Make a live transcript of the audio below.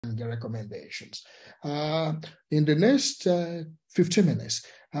the recommendations. In the next 15 minutes,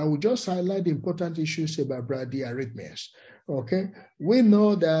 I will just highlight the important issues about bradyarrhythmias. Okay, we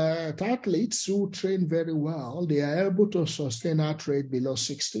know that athletes who train very well, they are able to sustain heart rate below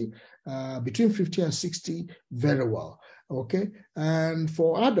 60, between 50 and 60 very well. Okay, and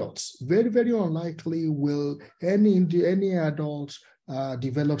for adults, very, very unlikely will any adults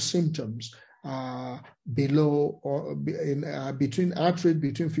develop symptoms below or between heart rate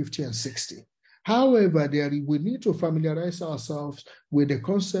between 50 and 60. However, we need to familiarize ourselves with the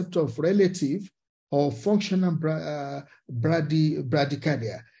concept of relative or functional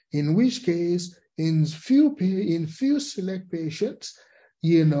bradycardia, in which case, in few select patients,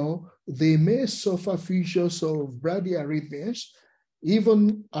 they may suffer features of bradyarrhythmias,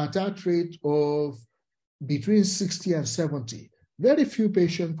 even at heart rate of between 60 and 70. Very few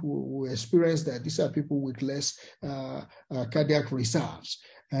patients will experience that. These are people with less cardiac reserves.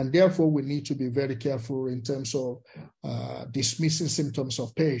 And therefore, we need to be very careful in terms of dismissing symptoms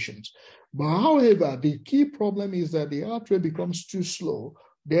of patients. But however, the key problem is that the heart rate becomes too slow.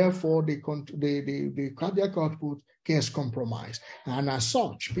 Therefore, the cardiac output gets compromised. And as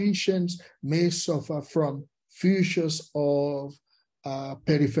such, patients may suffer from features of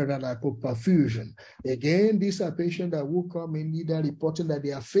peripheral hypoperfusion. Again, these are patients that will come in either reporting that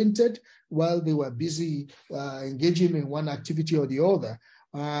they have fainted while they were busy engaging in one activity or the other.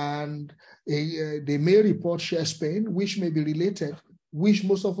 And they may report chest pain, which may be related, which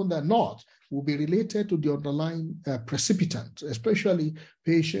most often than not will be related to the underlying precipitant, especially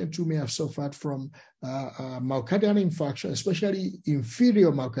patients who may have suffered from myocardial infarction, especially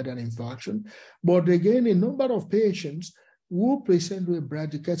inferior myocardial infarction. But again, a number of patients who present with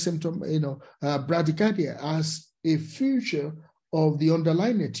bradycardia as a feature of the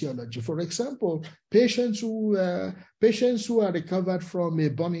underlying etiology. For example, patients who are recovered from a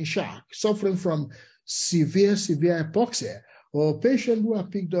burning shock, suffering from severe hypoxia, or patients who are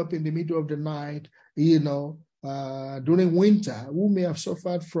picked up in the middle of the night, during winter, who may have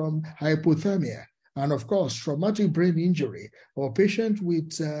suffered from hypothermia, and of course, traumatic brain injury, or patients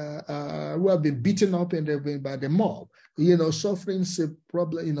with who have been beaten up by the mob, suffering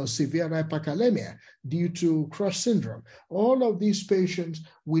severe hyperkalemia due to crush syndrome. All of these patients,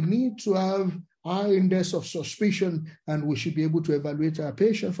 we need to have high index of suspicion, and we should be able to evaluate our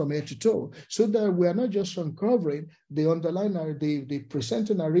patient from head to toe, so that we are not just uncovering the underlying, the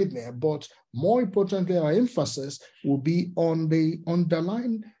presenting arrhythmia, but more importantly, our emphasis will be on the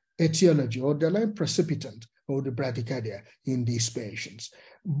underlying etiology or underlying precipitant of the bradycardia in these patients.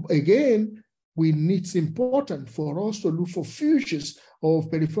 Again, it's important for us to look for features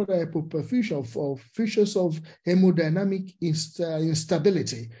of peripheral hypoperfusion, of features of hemodynamic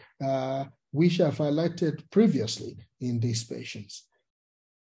instability, which I've highlighted previously in these patients.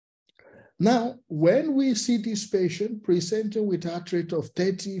 Now, when we see this patient presenting with heart rate of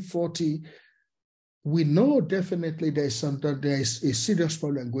 30, 40, we know definitely there is a serious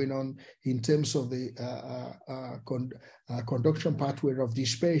problem going on in terms of the conduction pathway of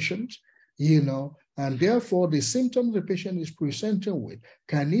this patient, and therefore the symptoms the patient is presenting with,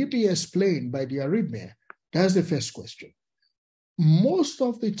 can it be explained by the arrhythmia? That's the first question. Most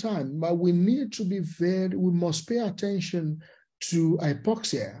of the time, but we must pay attention to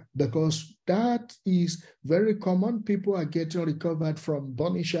hypoxia, because that is very common. People are getting recovered from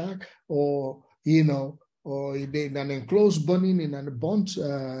burning shock, or or in an enclosed burning in an burn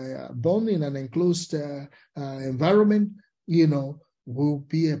in an enclosed environment, will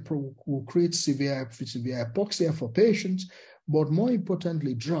create severe hypoxia for patients. But more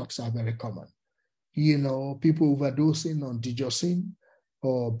importantly, drugs are very common. People overdosing on digoxin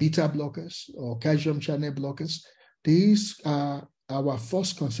or beta blockers or calcium channel blockers. These are our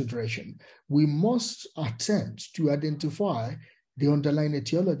first consideration. We must attempt to identify the underlying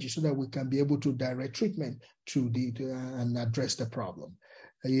etiology so that we can be able to direct treatment and address the problem.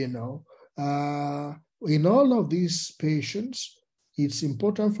 In all of these patients, it's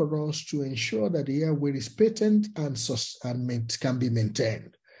important for us to ensure that the airway is patent and can be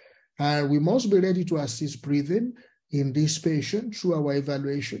maintained. And we must be ready to assist breathing in this patient through our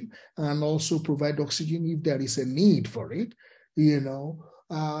evaluation, and also provide oxygen if there is a need for it.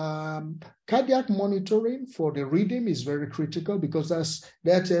 Cardiac monitoring for the rhythm is very critical, because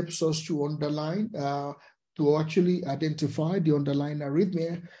that helps us to to actually identify the underlying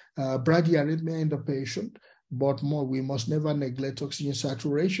arrhythmia, bradyarrhythmia in the patient. But we must never neglect oxygen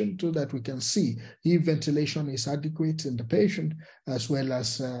saturation, so that we can see if ventilation is adequate in the patient, as well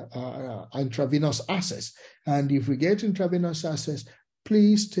as intravenous access. And if we get intravenous access,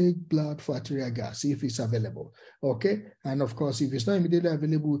 please take blood for arterial gas if it's available, okay? And of course, if it's not immediately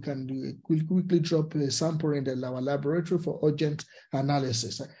available, we can quickly drop a sample in our laboratory for urgent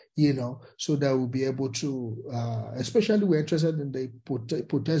analysis, so that we'll be able to, especially we're interested in the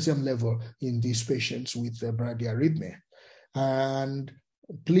potassium level in these patients with bradyarrhythmia. And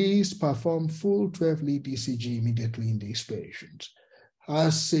please perform full 12-lead ECG immediately in these patients.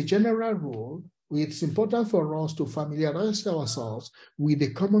 As a general rule, it's important for us to familiarize ourselves with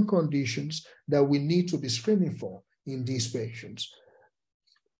the common conditions that we need to be screening for in these patients.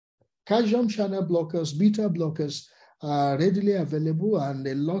 Calcium channel blockers, beta blockers are readily available, and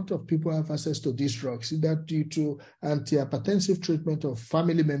a lot of people have access to these drugs, either due to antihypertensive treatment of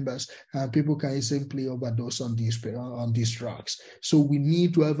family members, and people can simply overdose on these drugs. So we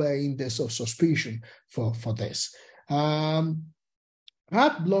need to have an index of suspicion for this.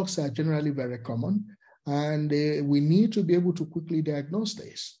 Heart blocks are generally very common, and we need to be able to quickly diagnose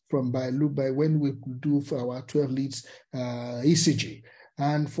this by when we do for our 12 leads ECG.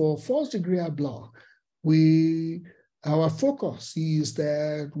 And for first-degree heart block, our focus is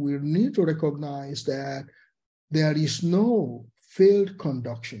that we need to recognize that there is no failed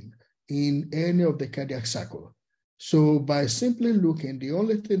conduction in any of the cardiac cycle. So by simply looking, the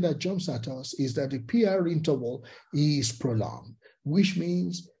only thing that jumps at us is that the PR interval is prolonged, which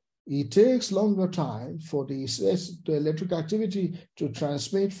means it takes longer time for the electric activity to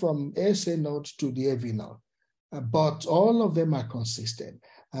transmit from SA node to the AV node. But all of them are consistent.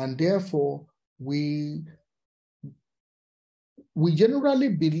 And therefore, we generally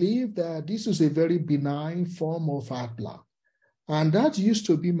believe that this is a very benign form of heart block. And that used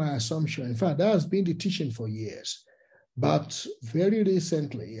to be my assumption. In fact, that has been the teaching for years. But very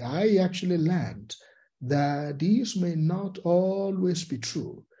recently, I actually learned that these may not always be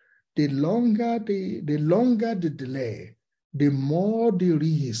true. The longer the delay, the more the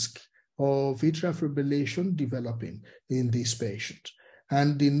risk of atrial fibrillation developing in these patients.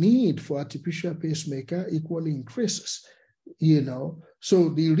 And the need for artificial pacemaker equally increases, So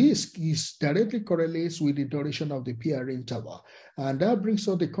the risk directly correlates with the duration of the PR interval. And that brings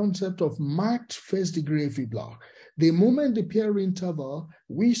up the concept of marked first-degree AV block. The moment the PR interval,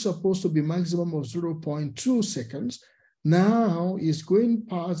 which is supposed to be maximum of 0.2 seconds, now is going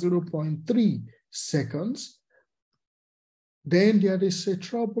past 0.3 seconds, then there is a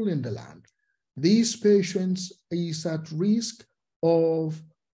trouble in the land. These patients is at risk of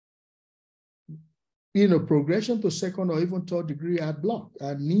progression to second or even third degree heart block,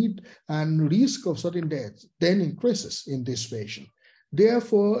 and risk of sudden death then increases in this patient.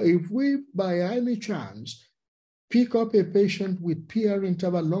 Therefore, if we by any chance pick up a patient with PR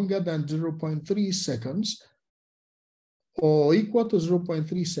interval longer than 0.3 seconds or equal to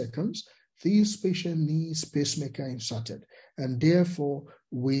 0.3 seconds, this patient needs pacemaker inserted. And therefore,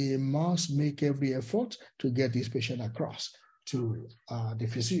 we must make every effort to get this patient across to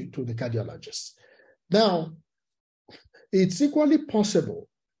the cardiologist. Now, it's equally possible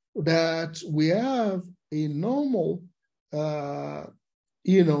that we have a normal,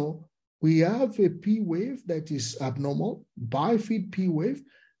 we have a P wave that is abnormal, bifid P wave,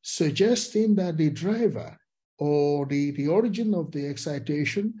 suggesting that the driver or the origin of the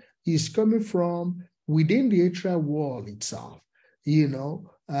excitation is coming from within the atrial wall itself,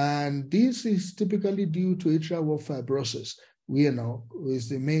 and this is typically due to atrial wall fibrosis, is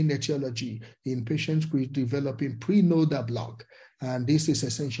the main etiology in patients with developing pre-nodal block. And this is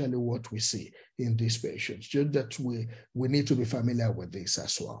essentially what we see in these patients, just that we need to be familiar with this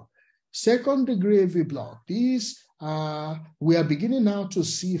as well. Second degree AV block, we are beginning now to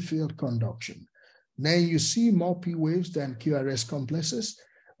see field conduction. Then you see more P waves than QRS complexes,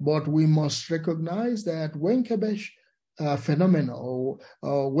 but we must recognize that Wenkebesch phenomena or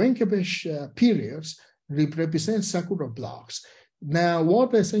Wenkebesch periods represent circular blocks. Now,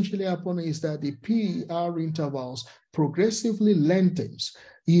 what essentially happens is that the PR intervals progressively lengthens,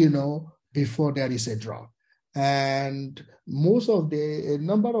 before there is a drop. And most of a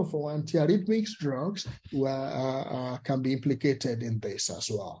number of antiarrhythmic drugs can be implicated in this as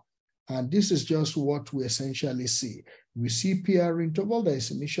well. And this is just what we essentially see. We see PR interval that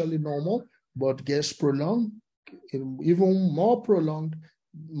is initially normal, but gets prolonged, even more prolonged.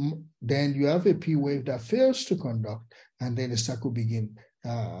 Then you have a P wave that fails to conduct, and then the cycle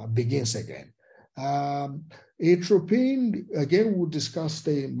begins again. Atropine, again, we'll discuss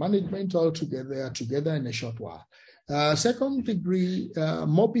the management together in a short while. Second degree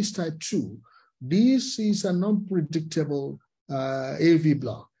Morbus type 2, this is an unpredictable AV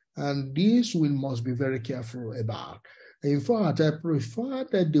block, and this we must be very careful about. In fact, I prefer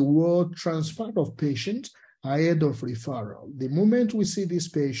that the word transfer of patients ahead of referral. The moment we see these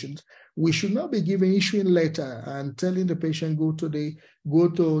patients, we should not be issuing letter and telling the patient go to the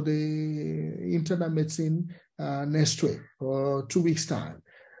internal medicine next week or 2 weeks time.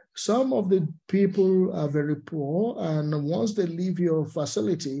 Some of the people are very poor, and once they leave your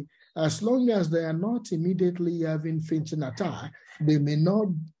facility, as long as they are not immediately having fainting attack, they may not.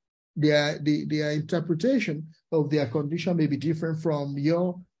 Their interpretation of their condition may be different from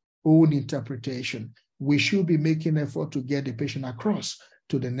your own interpretation. We should be making effort to get the patient across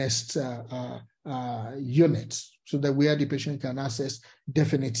to the next unit, so that where the patient can access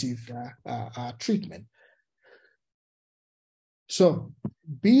definitive treatment. So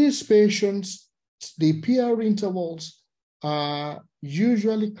these patients, the PR intervals are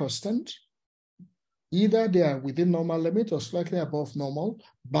usually constant. Either they are within normal limit or slightly above normal,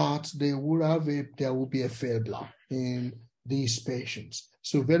 but there will be a failed block in these patients.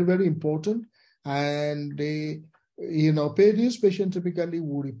 So very, very important. And these patients typically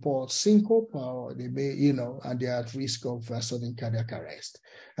will report syncope, or they may, and they are at risk of sudden cardiac arrest.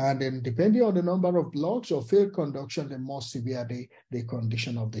 And then depending on the number of blocks or failed conduction, the more severe the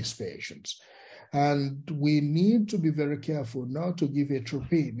condition of these patients. And we need to be very careful not to give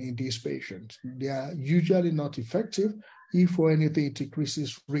atropine in these patients. They are usually not effective. If for anything, it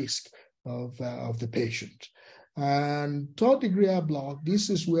increases risk of the patient. And third degree block, this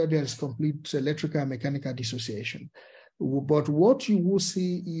is where there's complete electrical and mechanical dissociation. But what you will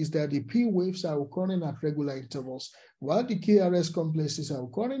see is that the P waves are occurring at regular intervals, while the KRS complexes are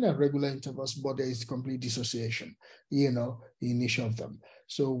occurring at regular intervals, but there is complete dissociation, in each of them.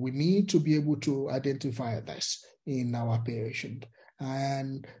 So we need to be able to identify this in our patient.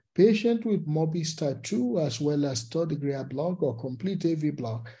 And patient with morbid type 2, as well as third degree block or complete AV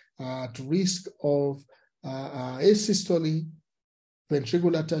block, are at risk of asystole,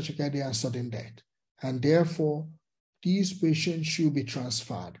 ventricular tachycardia, and sudden death. And therefore, these patients should be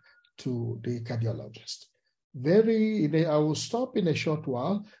transferred to the cardiologist. I will stop in a short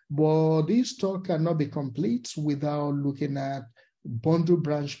while, but this talk cannot be complete without looking at bundle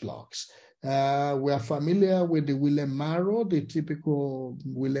branch blocks. We are familiar with the Wilhelm-Marrow, the typical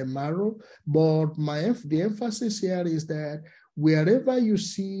Wilhelm-Marrow, but the emphasis here is that wherever you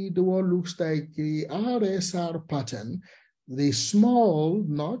see the one looks like the RSR pattern, the small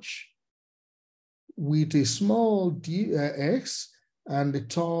notch with a small X and the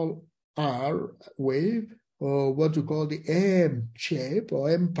tall R wave, or what we call the M shape or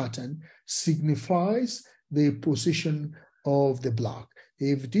M pattern, signifies the position of the block.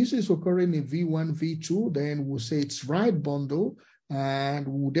 If this is occurring in V1, V2, then we'll say it's right bundle, and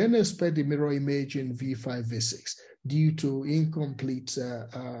we'll then expect the mirror image in V5, V6 due to incomplete,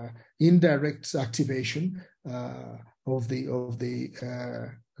 indirect activation of the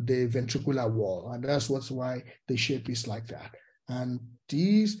ventricular wall, and that's why the shape is like that. And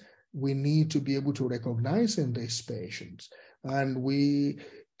these we need to be able to recognize in these patients. And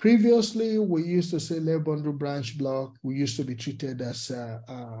previously we used to say left bundle branch block. We used to be treated as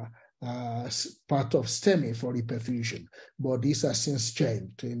part of STEMI for reperfusion, but these have since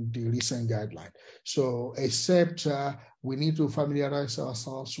changed in the recent guideline. So except we need to familiarize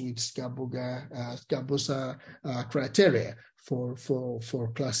ourselves with Scabosa criteria for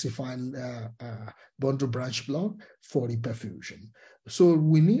classifying bundle branch block for reperfusion. So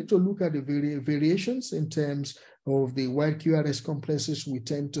we need to look at the variations in terms of the wide QRS complexes we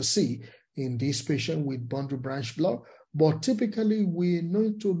tend to see in this patient with bundle branch block. But typically, we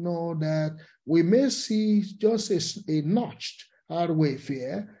need to know that we may see just a notched R wave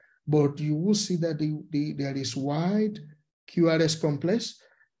here, but you will see that there is wide QRS complex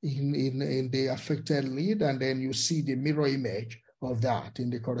in the affected lead, and then you see the mirror image of that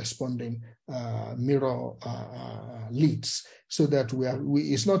in the corresponding mirror leads, so that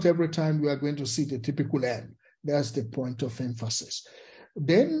it's not every time we are going to see the typical end. That's the point of emphasis.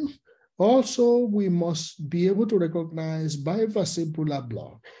 Then also, we must be able to recognize bivesicular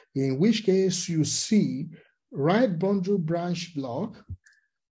block, in which case you see right bundle branch block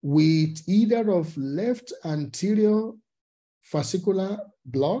with either of left anterior fascicular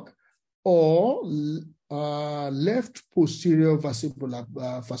block or left posterior fascicular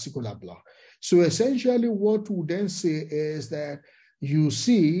block. So essentially what we then say is that you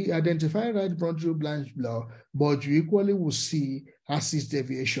identify right bundle branch block, but you equally will see axis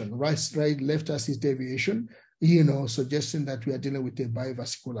deviation, right, left axis deviation, suggesting that we are dealing with a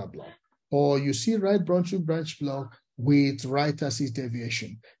bivesicular block. Or you see right bundle branch block with right axis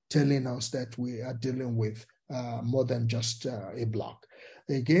deviation, telling us that we are dealing with more than just a block.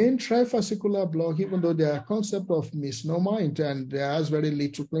 again, trifascicular block, even though there are concept of misnomer and there has very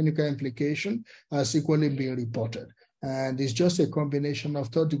little clinical implication, has equally been reported. And it's just a combination of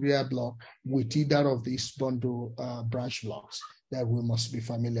third-degree block with either of these bundle branch blocks that we must be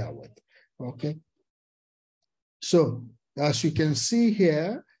familiar with. Okay. So as you can see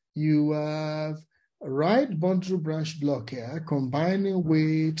here, you have right bundle branch block here combining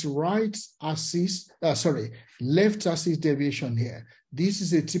with left axis deviation here. This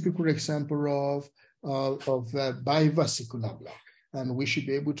is a typical example of bivascular block, and we should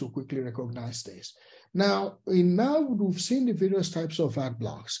be able to quickly recognize this. Now we've seen the various types of heart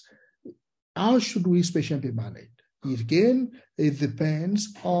blocks. How should this patient be managed? Again, it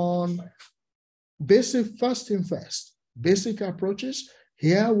depends on basic basic approaches.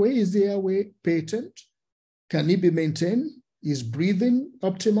 Airway, is the airway patent? Can it be maintained? Is breathing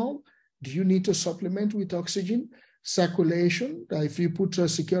optimal? Do you need to supplement with oxygen? Circulation, if you put a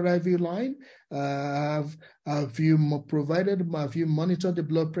secure IV line, have you monitored the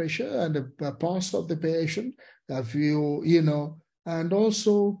blood pressure and the pulse of the patient? Have you, and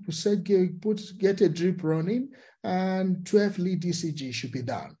also get a drip running, and 12 lead ECG should be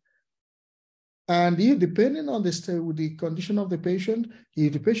done. And if, depending on the condition of the patient,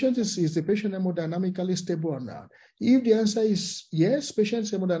 if the patient is the patient hemodynamically stable or not. If the answer is yes, patient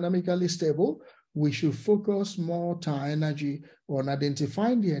is hemodynamically stable, we should focus more time, energy on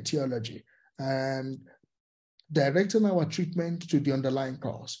identifying the etiology and directing our treatment to the underlying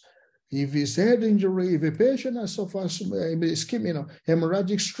cause. If it's head injury, if a patient has suffered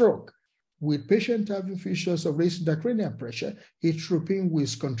hemorrhagic stroke, with patient having features of raised intracranial pressure, atropine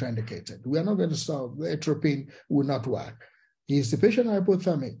is contraindicated. We are not going to solve atropine will not work. Is the patient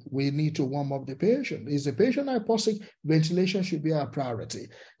hypothermic? We need to warm up the patient. Is the patient hypoxic? Ventilation should be our priority.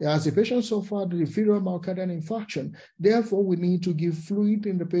 As the patient suffered inferior myocardial infarction, therefore we need to give fluid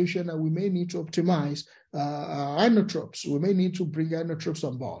in the patient, and we may need to optimize inotropes. We may need to bring inotropes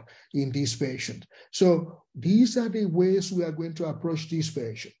on board in this patient. So these are the ways we are going to approach this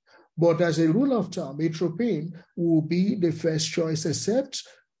patient. But as a rule of thumb, atropine will be the first choice, except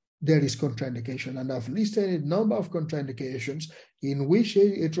there is contraindication. And I've listed a number of contraindications in which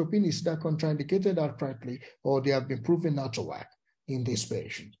atropine is either contraindicated outrightly or they have been proven not to work in this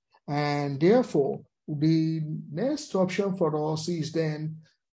patient. And therefore, the next option for us is then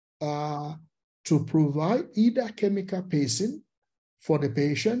to provide either chemical pacing for the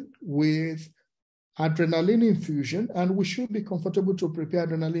patient with adrenaline infusion, and we should be comfortable to prepare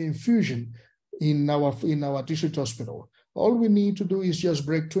adrenaline infusion in our district hospital. All we need to do is just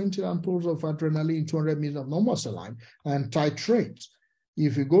break 20 ampoules of adrenaline, 200 ml of normal saline, and titrate.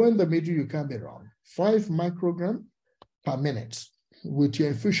 If you go in the middle, you can't be wrong. 5 micrograms per minute with your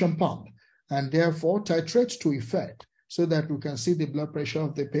infusion pump, and therefore titrate to effect so that we can see the blood pressure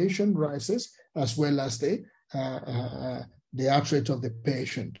of the patient rises as well as the heart rate of the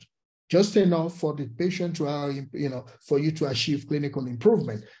patient. Just enough for the patient to, for you to achieve clinical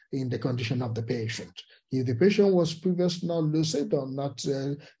improvement in the condition of the patient. If the patient was previously not lucid or not,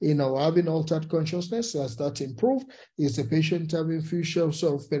 having altered consciousness, has that improved? Is the patient having features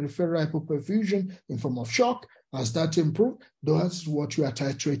of peripheral hypoperfusion in form of shock? Has that improved? That's what you are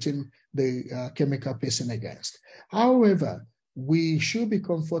titrating the chemical pacing against. However, we should be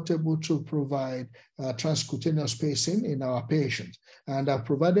comfortable to provide transcutaneous pacing in our patients. And I've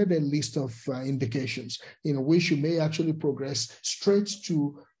provided a list of indications in which you may actually progress straight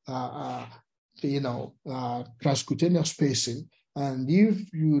to, transcutaneous pacing. And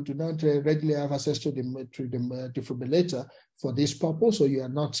if you do not regularly have access to the defibrillator for this purpose, or you are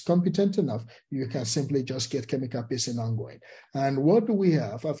not competent enough, you can simply just get chemical pacing ongoing. And what do we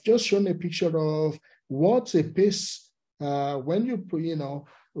have? I've just shown a picture of what a pace,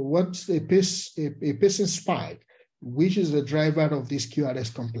 what's a pacing spike, which is the driver of this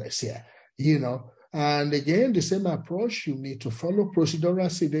QRS complex here, And again, the same approach, you need to follow procedural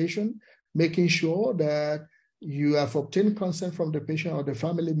sedation, making sure that you have obtained consent from the patient or the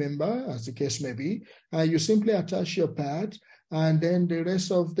family member, as the case may be, and you simply attach your pad, and then the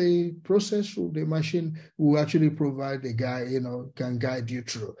rest of the process through the machine will actually provide the guy, can guide you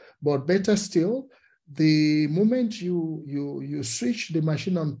through. But better still, the moment you switch the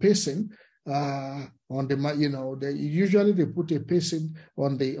machine on pacing, usually they put a pacing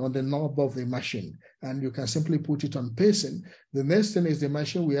on the knob of the machine, and you can simply put it on pacing. The next thing is the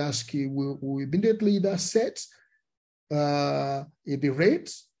machine will ask you, will immediately either set the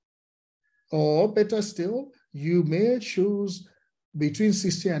rate, or better still, you may choose between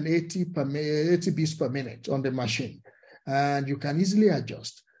 60 and 80 beats per minute on the machine, and you can easily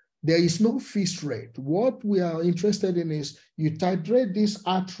adjust. there is no fixed rate. What we are interested in is you titrate this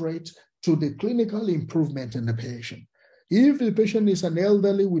heart rate to the clinical improvement in the patient. If the patient is an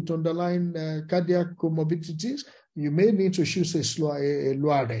elderly with underlying cardiac comorbidities, you may need to choose a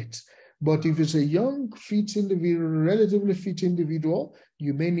lower rate. But if it's a young, fit individual, relatively fit individual,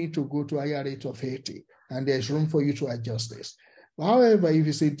 you may need to go to a higher rate of 80, and there's room for you to adjust this. However, if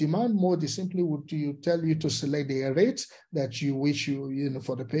it's a demand mode, it simply would tell you to select the rate that you wish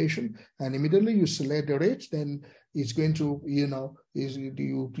for the patient, and immediately you select the rate, then it's going to, you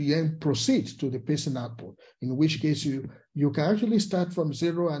then proceed to the pacing output, in which case you can actually start from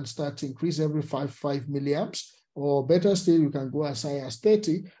 0 and start to increase every 5 milliamps, or better still, you can go as high as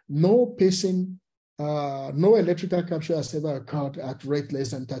 30. No pacing, no electrical capture has ever occurred at rate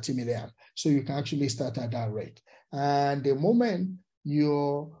less than 30 milliamps. So you can actually start at that rate. And the moment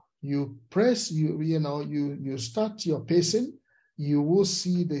you press, you start your pacing, you will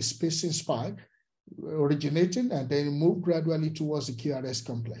see the spacing spike originating and then move gradually towards the QRS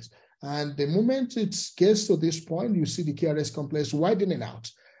complex. And the moment it gets to this point, you see the QRS complex widening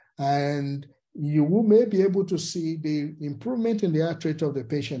out. And you may be able to see the improvement in the heart rate of the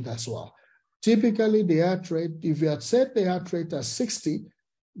patient as well. Typically, the heart rate, if you had set the heart rate as 60,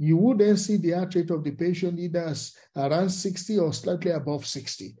 you would then see the heart rate of the patient either as around 60 or slightly above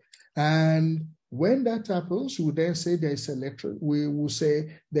 60. And when that happens, we then say we will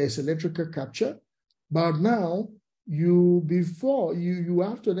say there's electrical capture. But now, you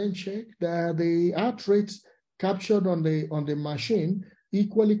have to then check that the heart rate captured on the machine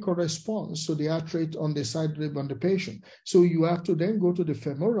equally corresponds to the heart rate on the side rib on the patient. So you have to then go to the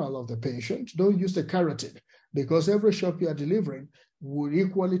femoral of the patient. Don't use the carotid, because every shock you are delivering will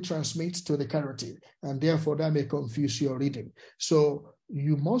equally transmit to the carotid, and therefore that may confuse your reading. So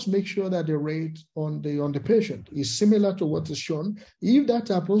you must make sure that the rate on the patient is similar to what is shown. If that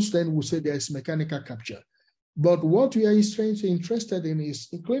happens, then we'll say there is mechanical capture. But what we are interested in is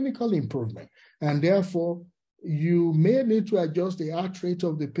a clinical improvement, and therefore you may need to adjust the heart rate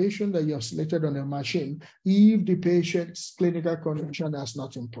of the patient that you have selected on the machine if the patient's clinical condition has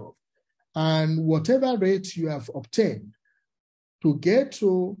not improved. And whatever rate you have obtained, to get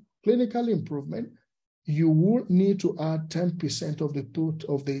to clinical improvement, you will need to add 10% of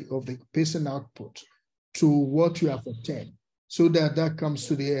the patient output to what you have obtained, so that comes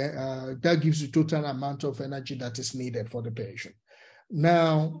to that gives you total amount of energy that is needed for the patient.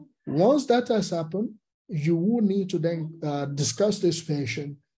 Now, once that has happened, you will need to then discuss this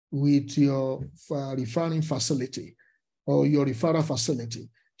patient with your referring facility or your referral facility,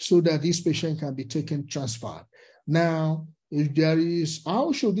 so that this patient can be transferred. Now, if there is,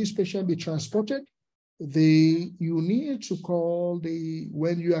 how should this patient be transported? You need to call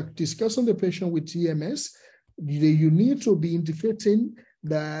when you are discussing the patient with TMS, you need to be indicating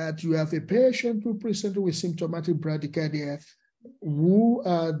that you have a patient who presented with symptomatic bradycardia who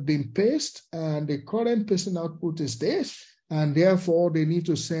had been paced, and the current pacing output is this, and therefore they need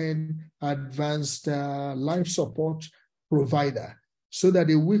to send advanced life support provider, so that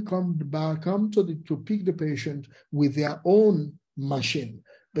they will come to pick the patient with their own machine.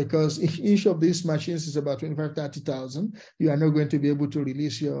 Because each of these machines is about 25,000-30,000, you are not going to be able to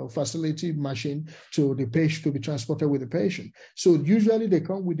release your facility machine to the patient to be transported with the patient. So usually they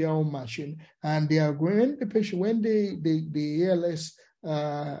come with their own machine, and they are when the ALS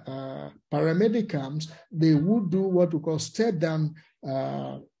paramedic comes, they would do what we call step down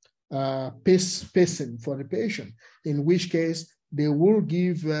pacing for the patient. In which case they will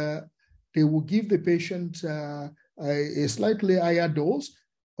give the patient a slightly higher dose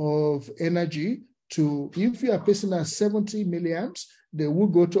of energy. If you are pacing at 70 milliamps, they will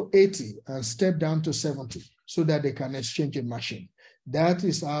go to 80 and step down to 70, so that they can exchange a machine. That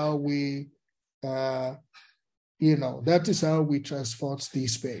is how we, transport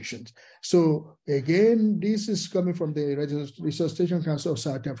these patients. So again, this is coming from the Resuscitation Council of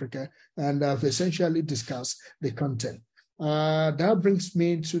South Africa, and I've essentially discussed the content. That brings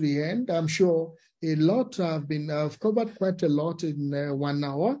me to the end. I'm sure I've covered quite a lot in 1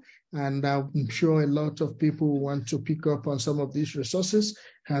 hour, and I'm sure a lot of people want to pick up on some of these resources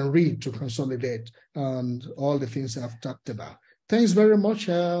and read to consolidate on all the things I've talked about. Thanks very much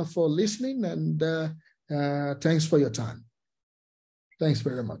for listening, and thanks for your time. Thanks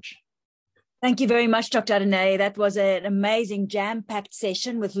very much. Thank you very much, Dr. Adeneyi. That was an amazing jam-packed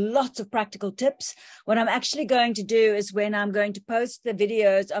session with lots of practical tips. What I'm actually going to do is when I'm going to post the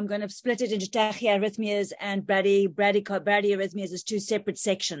videos, I'm going to split it into tachyarrhythmias and Brady arrhythmias as two separate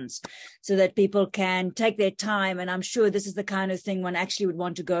sections so that people can take their time. And I'm sure this is the kind of thing one actually would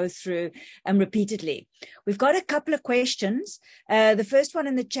want to go through repeatedly. We've got a couple of questions. The first one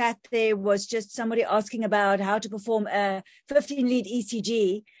in the chat there was just somebody asking about how to perform a 15-lead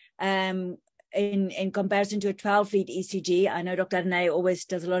ECG in comparison to a 12-lead ECG. I know Dr. Adeneyi always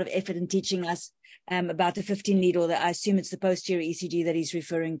does a lot of effort in teaching us about the 15-lead, or I assume it's the posterior ECG that he's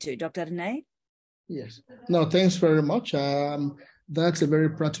referring to. Dr. Adeneyi? Yes. No, thanks very much. That's a very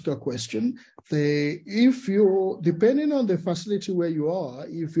practical question. Depending on the facility where you are,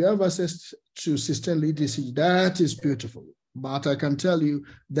 if you have access to 16-lead ECG, that is beautiful. But I can tell you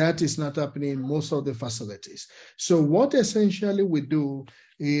that is not happening in most of the facilities. So what essentially we do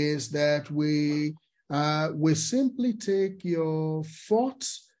is that we simply take your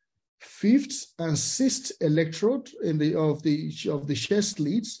fourth, fifth, and sixth electrode of the chest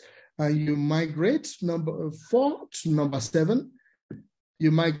leads, and you migrate number 4 to number 7,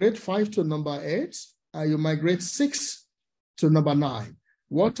 you migrate 5 to number 8, and you migrate 6 to number 9.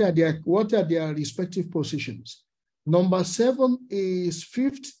 What are their respective positions? Number 7 is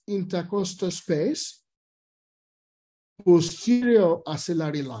fifth intercostal space, posterior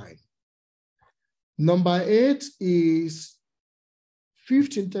axillary line. Number 8 is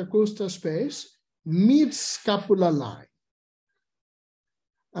fifth intercostal space, mid-scapular line.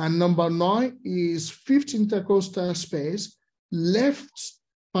 And number 9 is fifth intercostal space, left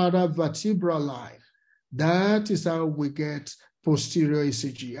paravertebral line. That is how we get posterior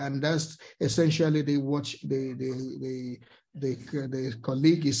ECG, and that's essentially the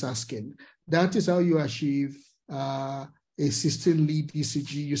colleague is asking. That is how you achieve a 16-lead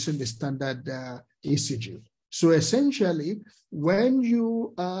ECG using the standard ECG. So essentially, when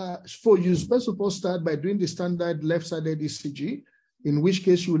you first of all start by doing the standard left-sided ECG, in which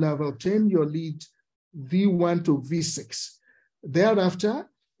case you will have obtained your lead V1 to V6. Thereafter,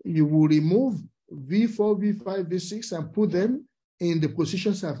 you will remove V4, V5, V6 and put them in the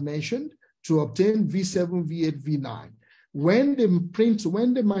positions I've mentioned to obtain V7, V8, V9. When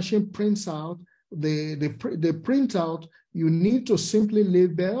the machine prints out the printout, you need to simply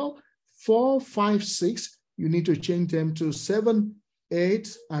label 4, 5, 6. You need to change them to 7,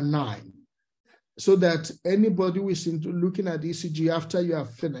 8, and 9, so that anybody who is looking at ECG after you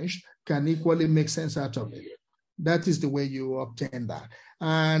have finished can equally make sense out of it. That is the way you obtain that.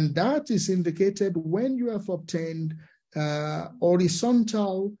 And that is indicated when you have obtained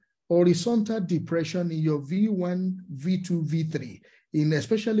horizontal depression in your V1, V2, V3,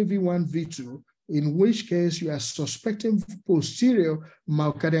 especially V1, V2, in which case you are suspecting posterior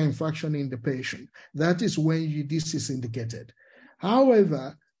myocardial infarction in the patient. That is when this is indicated.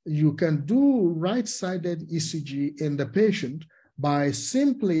 However, you can do right-sided ECG in the patient by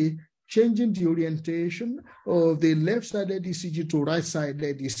simply changing the orientation of the left-sided ECG to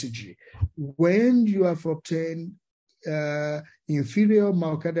right-sided ECG. When you have obtained inferior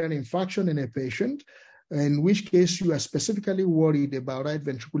myocardial infarction in a patient, in which case you are specifically worried about right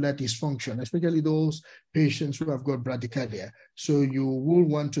ventricular dysfunction, especially those patients who have got bradycardia. So you will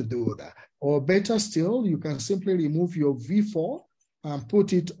want to do that. Or better still, you can simply remove your V4 and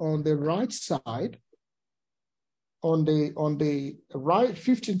put it on the right side, on the right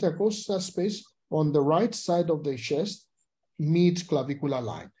fifth intercostal space, on the right side of the chest, mid-clavicular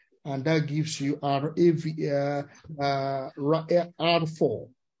line. And that gives you R4.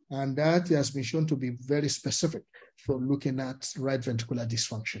 And that has been shown to be very specific for looking at right ventricular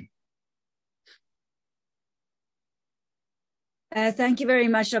dysfunction. Thank you very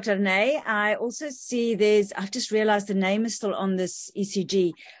much, Dr. Adeneyi. I also see I've just realized the name is still on this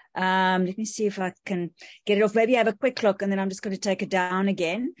ECG. Let me see if I can get it off. Maybe have a quick look and then I'm just going to take it down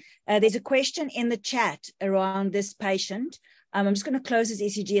again. There's a question in the chat around this patient. I'm just going to close this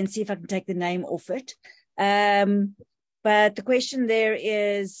ECG and see if I can take the name off it. But the question there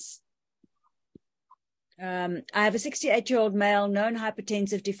is, I have a 68-year-old male, known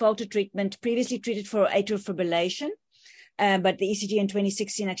hypertensive, defaulted treatment, previously treated for atrial fibrillation, but the ECG in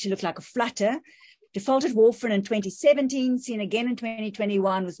 2016 actually looked like a flutter. Defaulted warfarin in 2017, seen again in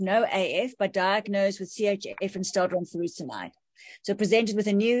 2021 with no AF, but diagnosed with CHF and started on furosemide. So presented with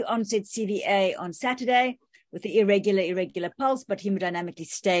a new onset CVA on Saturday, with the irregular pulse, but hemodynamically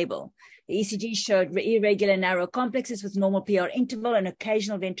stable. The ECG showed irregular narrow complexes with normal PR interval and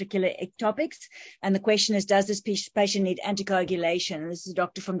occasional ventricular ectopics. And the question is, does this patient need anticoagulation? And this is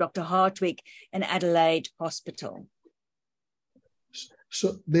from Dr. Hartwig in Adelaide Hospital.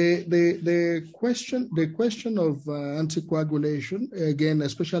 So the question of anticoagulation, again,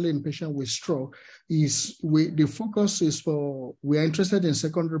 especially in patients with stroke, is the focus is we are interested in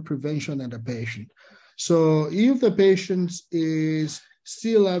secondary prevention in the patient. So if the patient is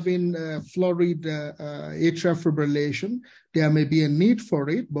still having florid atrial fibrillation, there may be a need for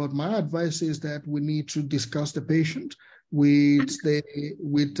it, but my advice is that we need to discuss the patient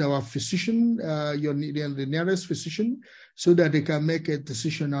with our physician, the nearest physician, so that they can make a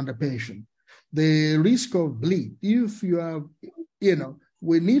decision on the patient. The risk of bleed, if you have,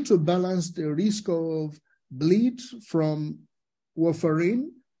 we need to balance the risk of bleed from warfarin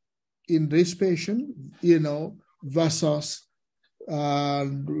in this patient, versus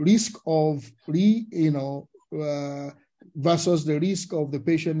risk of versus the risk of the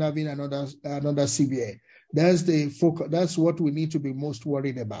patient having another CVA. That's the focus. That's what we need to be most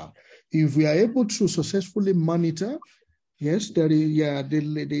worried about. If we are able to successfully monitor, yes,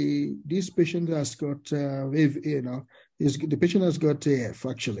 this patient has got, the patient has got AF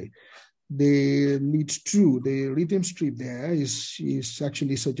actually. The lead 2, the rhythm strip there is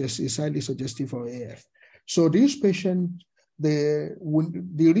actually highly suggestive of AF. So this patient, the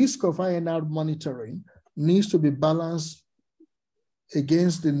risk of INR monitoring needs to be balanced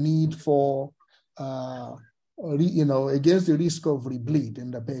against the need for against the risk of rebleed in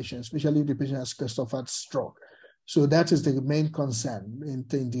the patient, especially if the patient has suffered stroke. So that is the main concern in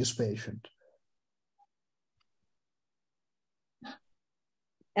this patient.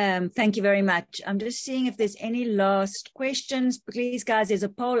 Thank you very much. I'm just seeing if there's any last questions. Please, guys, there's a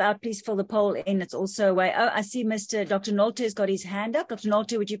poll out. Please fill the poll in. It's also a way. Oh, I see Dr. Nolte has got his hand up. Dr.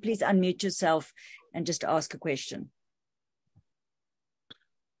 Nolte, would you please unmute yourself and just ask a question?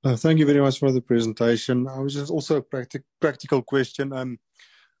 Thank you very much for the presentation. I was just also a practical question.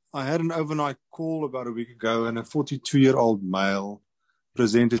 I had an overnight call about a week ago, and a 42-year-old male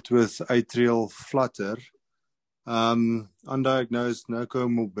presented with atrial flutter, undiagnosed, no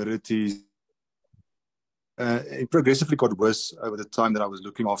comorbidities. It progressively got worse over the time that I was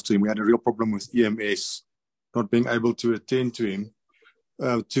looking after him. We had a real problem with EMS, not being able to attend to him,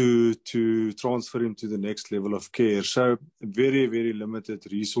 to transfer him to the next level of care. So very, very limited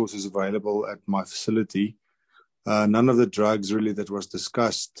resources available at my facility. None of the drugs really that was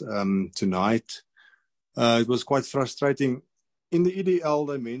discussed tonight. It was quite frustrating. In the EDL,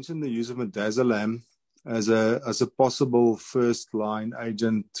 they mentioned the use of midazolam as a possible first-line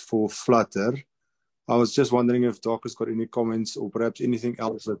agent for flutter. I was just wondering if Doc has got any comments or perhaps anything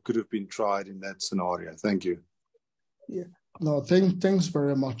else that could have been tried in that scenario. Thank you. Yeah. No, thanks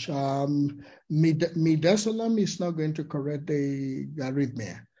very much. Midazolam is not going to correct the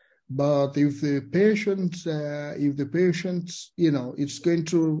arrhythmia, but if the patient, it's going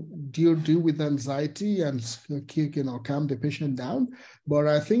to deal with anxiety and calm the patient down. But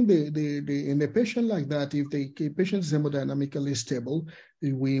I think in a patient like that, if the patient is hemodynamically stable,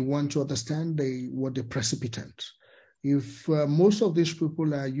 we want to understand what the precipitant. If most of these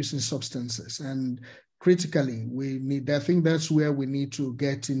people are using substances, and critically, I think that's where we need to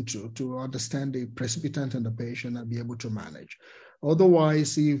get into to understand the precipitant in the patient and be able to manage.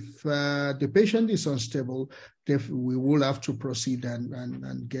 Otherwise, if the patient is unstable, we will have to proceed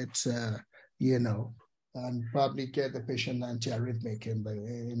and get, and probably get the patient antiarrhythmic.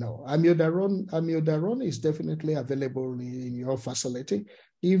 Amiodarone is definitely available in your facility.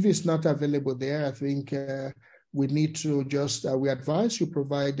 If it's not available there, I think we need to just, we advise you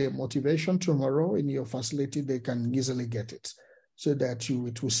provide a motivation tomorrow in your facility. They can easily get it so that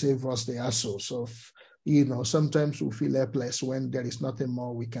it will save us the hassles of, sometimes we feel helpless when there is nothing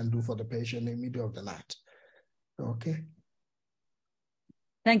more we can do for the patient in the middle of the night. Okay.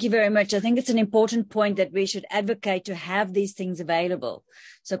 Thank you very much. I think it's an important point that we should advocate to have these things available.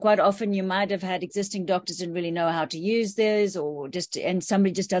 So quite often you might have had existing doctors didn't really know how to use this, and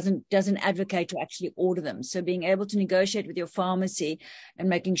somebody just doesn't advocate to actually order them. So being able to negotiate with your pharmacy and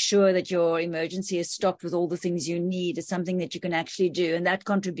making sure that your emergency is stocked with all the things you need is something that you can actually do. And that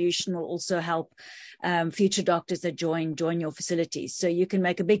contribution will also help future doctors that join your facilities. So you can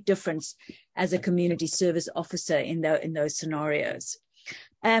make a big difference as a community service officer in those scenarios.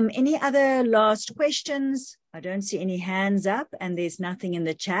 Any other last questions? I don't see any hands up, and there's nothing in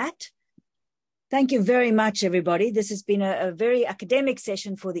the chat. Thank you very much, everybody. This has been a very academic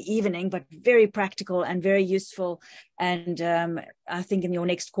session for the evening, but very practical and very useful. And I think in your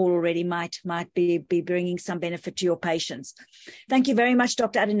next call already might be bringing some benefit to your patients. Thank you very much,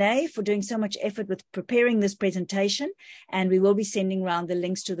 Dr. Adeneyi, for doing so much effort with preparing this presentation. And we will be sending around the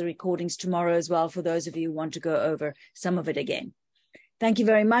links to the recordings tomorrow as well for those of you who want to go over some of it again. Thank you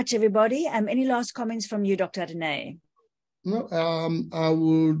very much, everybody. Any last comments from you, Dr. Adeneyi? No,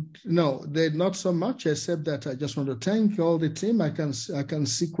 they're not so much, except that I just want to thank all the team. I can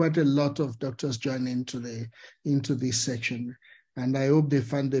see quite a lot of doctors joining into this section, and I hope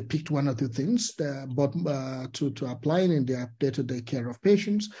they picked one or two things to apply in their day-to-day care of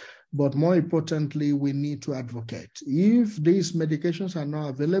patients. But more importantly, we need to advocate. If these medications are not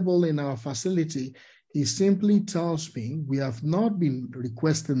available in our facility, it simply tells me we have not been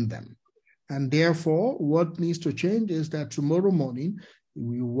requesting them. And therefore, what needs to change is that tomorrow morning,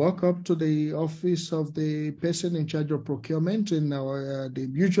 we walk up to the office of the person in charge of procurement, and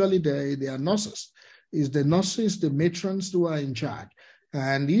usually they are nurses. It's the nurses, the matrons who are in charge.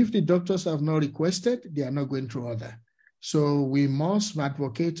 And if the doctors have not requested, they are not going to order. So we must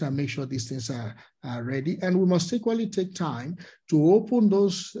advocate and make sure these things are ready. And we must equally take time to open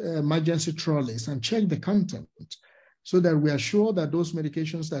those emergency trolleys and check the content, so that we are sure that those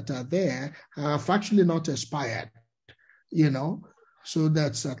medications that are there have actually not expired, so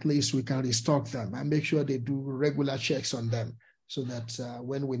that at least we can restock them and make sure they do regular checks on them, so that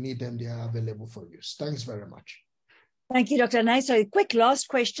when we need them, they are available for use. Thanks very much. Thank you, Dr. Adeneyi. So quick last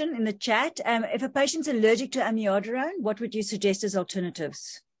question in the chat. If a patient's allergic to amiodarone, what would you suggest as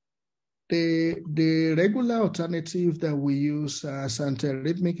alternatives? The regular alternative that we use as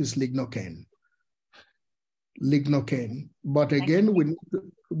antiarrhythmic is lignocaine. But again,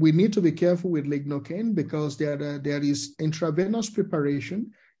 we need to be careful with lignocaine, because there is intravenous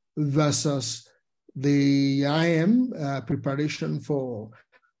preparation versus the IM preparation for,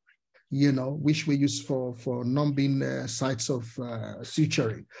 which we use for numbing sites of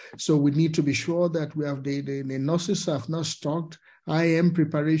suturing. So we need to be sure that we have the nurses have not stocked IM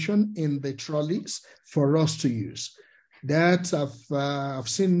preparation in the trolleys for us to use. That I've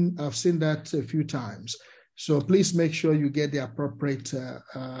seen that a few times. So please make sure you get the appropriate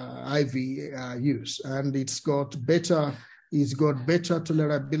IV use, and it's got better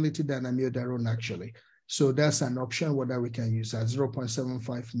tolerability than amiodarone actually. So that's an option that we can use at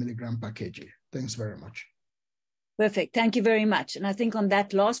 0.75 milligram per kg. Thanks very much. Perfect. Thank you very much. And I think on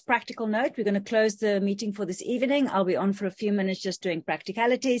that last practical note, we're going to close the meeting for this evening. I'll be on for a few minutes just doing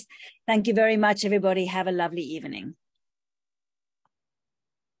practicalities. Thank you very much, everybody. Have a lovely evening.